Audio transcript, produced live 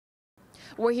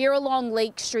We're here along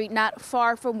Lake Street, not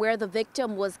far from where the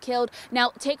victim was killed.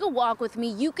 Now, take a walk with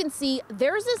me. You can see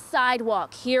there's a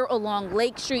sidewalk here along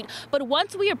Lake Street. But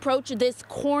once we approach this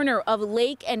corner of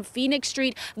Lake and Phoenix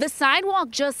Street, the sidewalk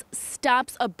just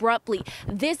stops abruptly.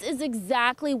 This is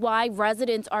exactly why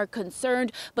residents are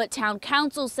concerned. But town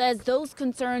council says those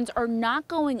concerns are not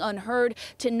going unheard.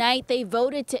 Tonight, they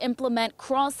voted to implement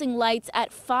crossing lights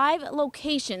at 5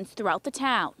 locations throughout the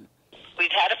town.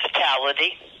 We've had a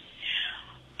fatality.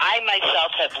 I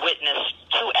myself have witnessed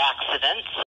 2 accidents.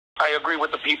 I agree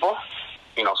with the people.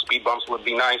 Speed bumps would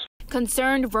be nice.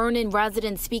 Concerned Vernon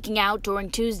residents speaking out during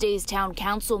Tuesday's town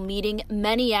council meeting,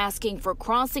 many asking for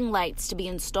crossing lights to be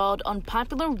installed on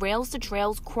popular Rails to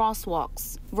Trails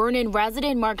crosswalks. Vernon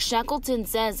resident Mark Shackleton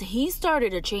says he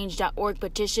started a Change.org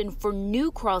petition for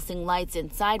new crossing lights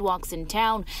and sidewalks in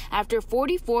town after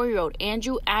 44-year-old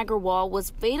Andrew Agarwal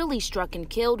was fatally struck and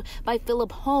killed by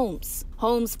Philip Holmes.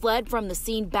 Holmes fled from the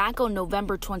scene back on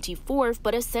November 24th,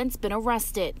 but has since been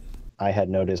arrested. I had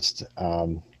noticed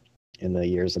in the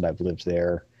years that I've lived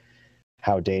there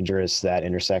how dangerous that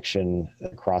intersection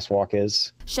crosswalk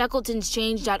is. Shackleton's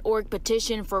Change.org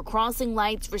petition for crossing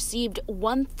lights received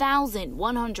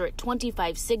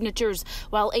 1,125 signatures,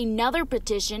 while another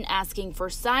petition asking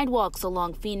for sidewalks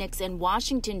along Phoenix and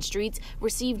Washington streets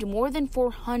received more than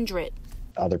 400.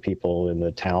 Other people in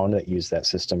the town that use that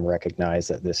system recognize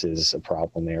that this is a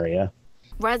problem area.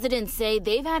 Residents say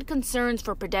they've had concerns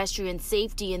for pedestrian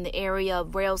safety in the area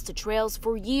of Rails to Trails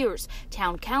for years.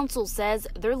 Town council says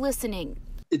they're listening.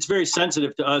 It's very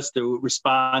sensitive to us to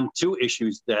respond to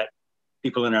issues that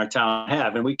people in our town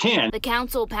have, and we can. The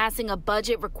council passing a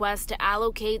budget request to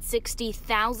allocate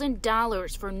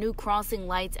 $60,000 for new crossing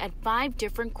lights at 5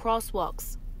 different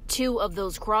crosswalks. 2 of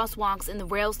those crosswalks in the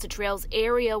Rails to Trails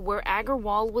area where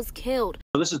Agarwal was killed.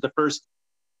 So this is the first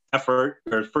effort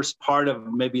or first part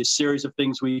of maybe a series of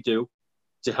things we do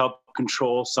to help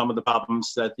control some of the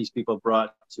problems that these people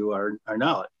brought to our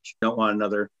knowledge. We don't want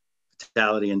another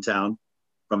fatality in town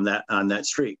from that on that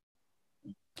street.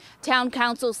 Town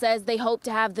council says they hope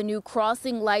to have the new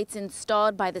crossing lights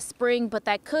installed by the spring, but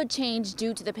that could change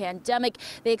due to the pandemic.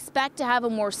 They expect to have a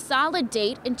more solid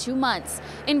date in 2 months.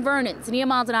 In Vernon, Zania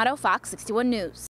Maldonado, Fox 61 News.